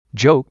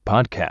Joke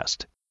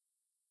Podcast.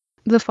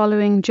 The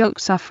following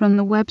jokes are from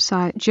the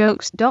website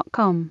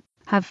jokes.com.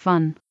 Have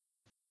fun.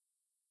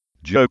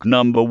 Joke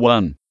number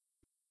 1.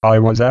 I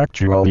was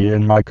actually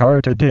in my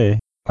car today,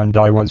 and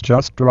I was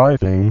just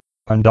driving,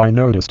 and I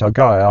noticed a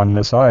guy on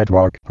the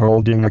sidewalk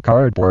holding a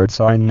cardboard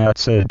sign that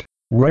said,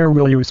 "Where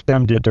will you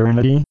spend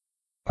eternity?"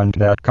 And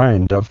that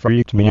kind of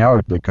freaked me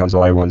out because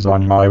I was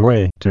on my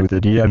way to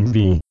the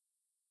DMV.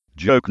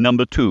 Joke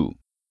number 2.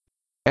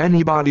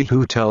 Anybody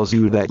who tells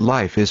you that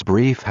life is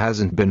brief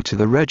hasn't been to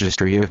the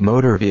registry of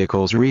motor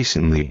vehicles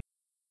recently.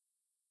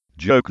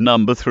 Joke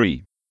number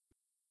 3.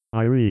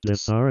 I read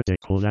this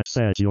article that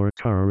said your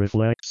car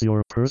reflects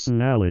your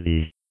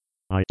personality.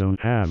 I don't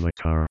have a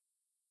car.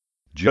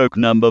 Joke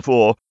number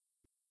 4.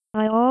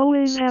 I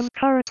always have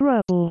car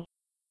trouble.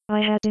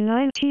 I had a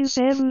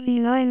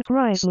 1979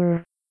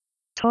 Chrysler.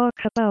 Talk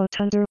about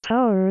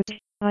underpowered.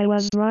 I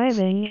was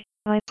driving,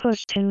 I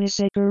pushed in a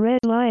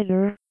cigarette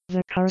lighter,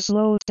 the car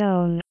slowed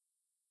down.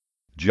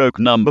 Joke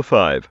number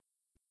 5.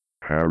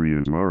 Harry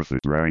and Martha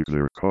drank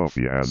their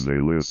coffee as they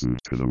listened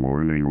to the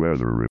morning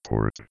weather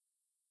report.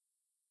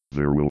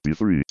 There will be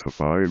 3 to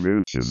 5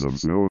 inches of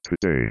snow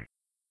today.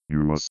 You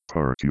must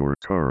park your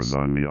cars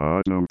on the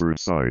odd-numbered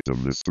side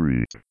of the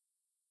street.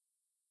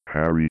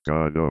 Harry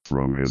got up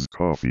from his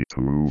coffee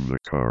to move the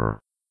car.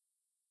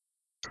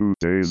 2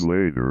 days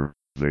later,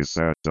 they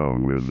sat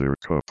down with their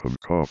cup of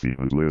coffee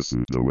and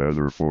listened to the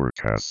weather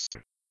forecast.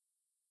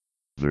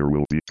 There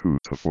will be 2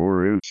 to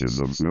 4 inches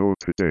of snow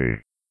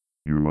today.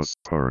 You must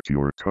park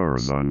your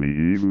cars on the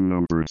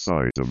even-numbered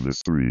side of the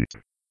street.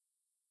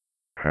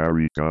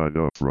 Harry got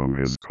up from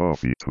his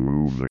coffee to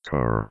move the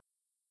car.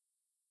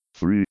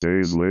 3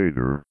 days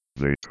later,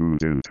 they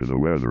tuned into the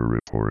weather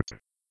report.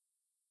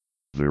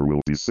 There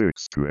will be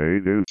 6 to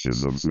 8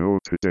 inches of snow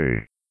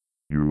today.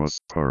 You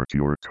must park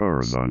your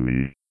cars on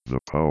the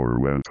power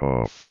went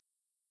off.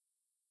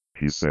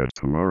 He said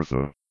to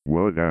Martha,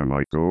 "What am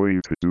I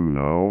going to do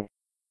now?"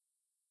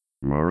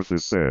 Martha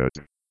said,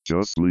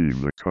 "Just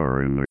leave the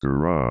car in the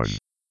garage."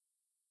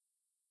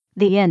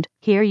 The end.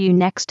 Hear you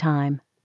next time.